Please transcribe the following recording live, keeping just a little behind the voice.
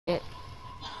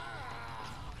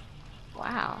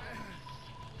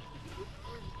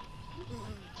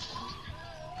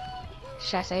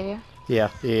Should I save you? Yeah,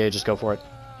 just go for it.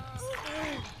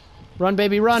 Run,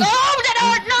 baby, run!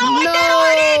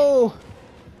 Oh,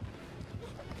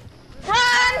 No!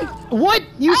 Run! What?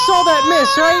 You saw that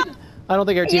miss, right? I don't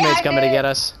think our teammate's I coming to did. get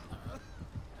us.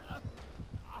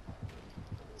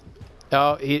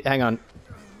 Oh, hang on.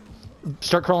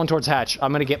 Start crawling towards hatch.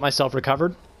 I'm gonna get myself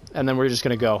recovered, and then we're just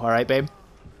gonna go. All right, babe?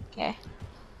 Okay.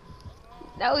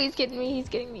 No, he's getting me. He's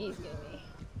getting me. He's getting me.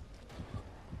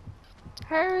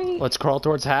 Hurry. Let's crawl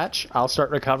towards hatch. I'll start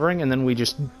recovering, and then we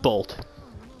just bolt.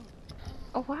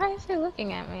 Oh, why is he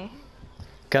looking at me?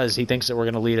 Because he thinks that we're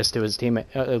gonna lead us to his teammate,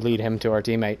 lead him to our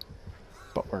teammate,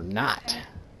 but we're not.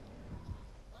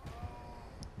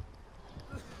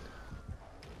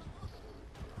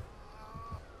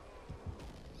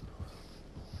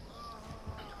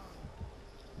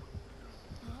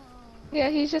 Yeah,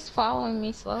 he's just following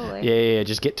me slowly. Yeah.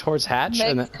 Just get towards hatch,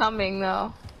 Meg's and then. coming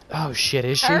though. Oh shit,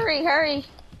 is she? Hurry, hurry.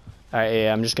 All right,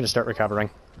 yeah, I'm just gonna start recovering.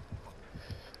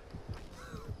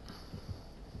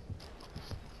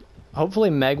 Hopefully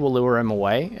Meg will lure him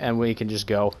away, and we can just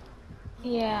go.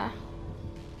 Yeah.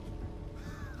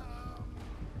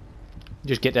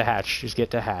 Just get to hatch. Just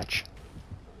get to hatch.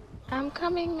 I'm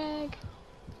coming, Meg.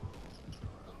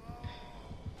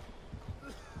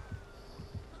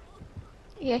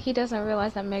 Yeah, he doesn't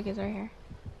realize that Meg is right here.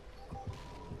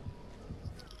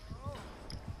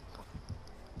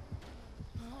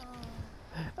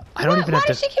 I don't even have Why to.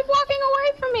 does she keep walking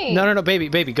away from me? No,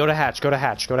 baby, go to hatch. Go to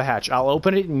hatch. Go to hatch. I'll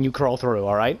open it and you crawl through.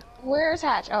 All right? Where's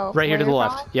Hatch? Oh, Right here to where the you're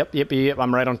left. going? Yep.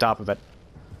 I'm right on top of it.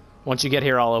 Once you get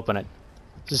here, I'll open it.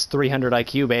 This is 300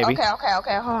 IQ, baby. Okay. Hold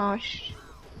on. Shh.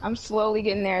 I'm slowly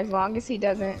getting there. As long as he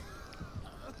doesn't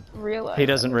realize. He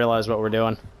doesn't realize what we're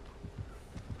doing.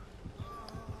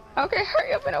 Okay,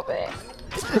 hurry up and open it.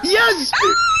 Yes!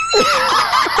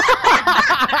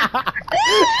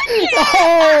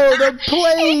 Oh, the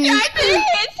plays! I did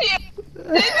hit you.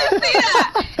 Did you see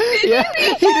that? Yeah,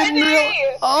 he didn't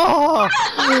realize. Oh,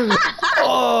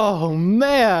 oh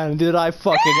man, did I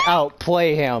fucking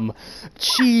outplay him?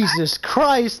 Jesus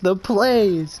Christ, the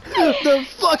plays, the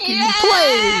fucking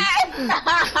plays.